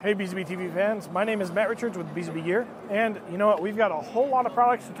Hey BZB TV fans, my name is Matt Richards with BZB Gear, and you know what, we've got a whole lot of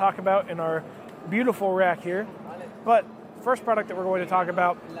products to talk about in our beautiful rack here, but first product that we're going to talk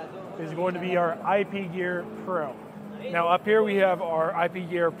about is going to be our IPGEAR-PRO. Now up here we have our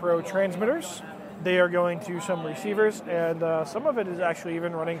IPGEAR-PRO transmitters. They are going to some receivers, and some of it is actually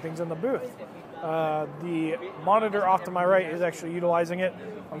even running things in the booth. The monitor off to my right is actually utilizing it.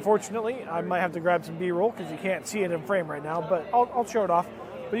 Unfortunately, I might have to grab some B-roll because you can't see it in frame right now, but I'll show it off.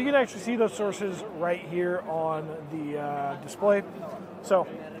 But you can actually see those sources right here on the display. So,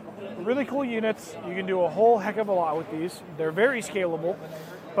 really cool units. You can do a whole heck of a lot with these. They're very scalable,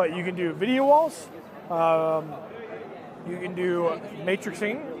 but you can do video walls. You can do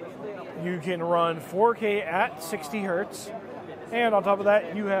matrixing. You can run 4K at 60 hertz. And on top of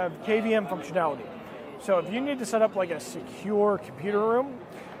that, you have KVM functionality. So if you need to set up like a secure computer room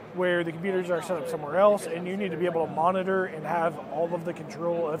where the computers are set up somewhere else and you need to be able to monitor and have all of the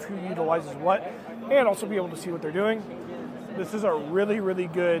control of who utilizes what and also be able to see what they're doing, this is a really, really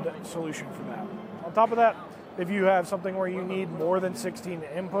good solution for that. On top of that, if you have something where you need more than 16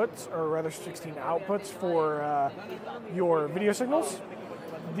 inputs, or rather 16 outputs for your video signals,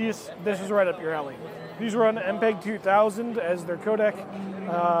 this is right up your alley. These run MPEG 2000 as their codec.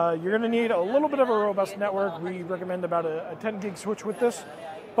 You're going to need a little bit of a robust network. We recommend about a 10 gig switch with this,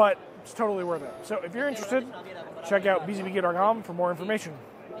 but it's totally worth it. So if you're interested, check out BZBGEAR.com for more information.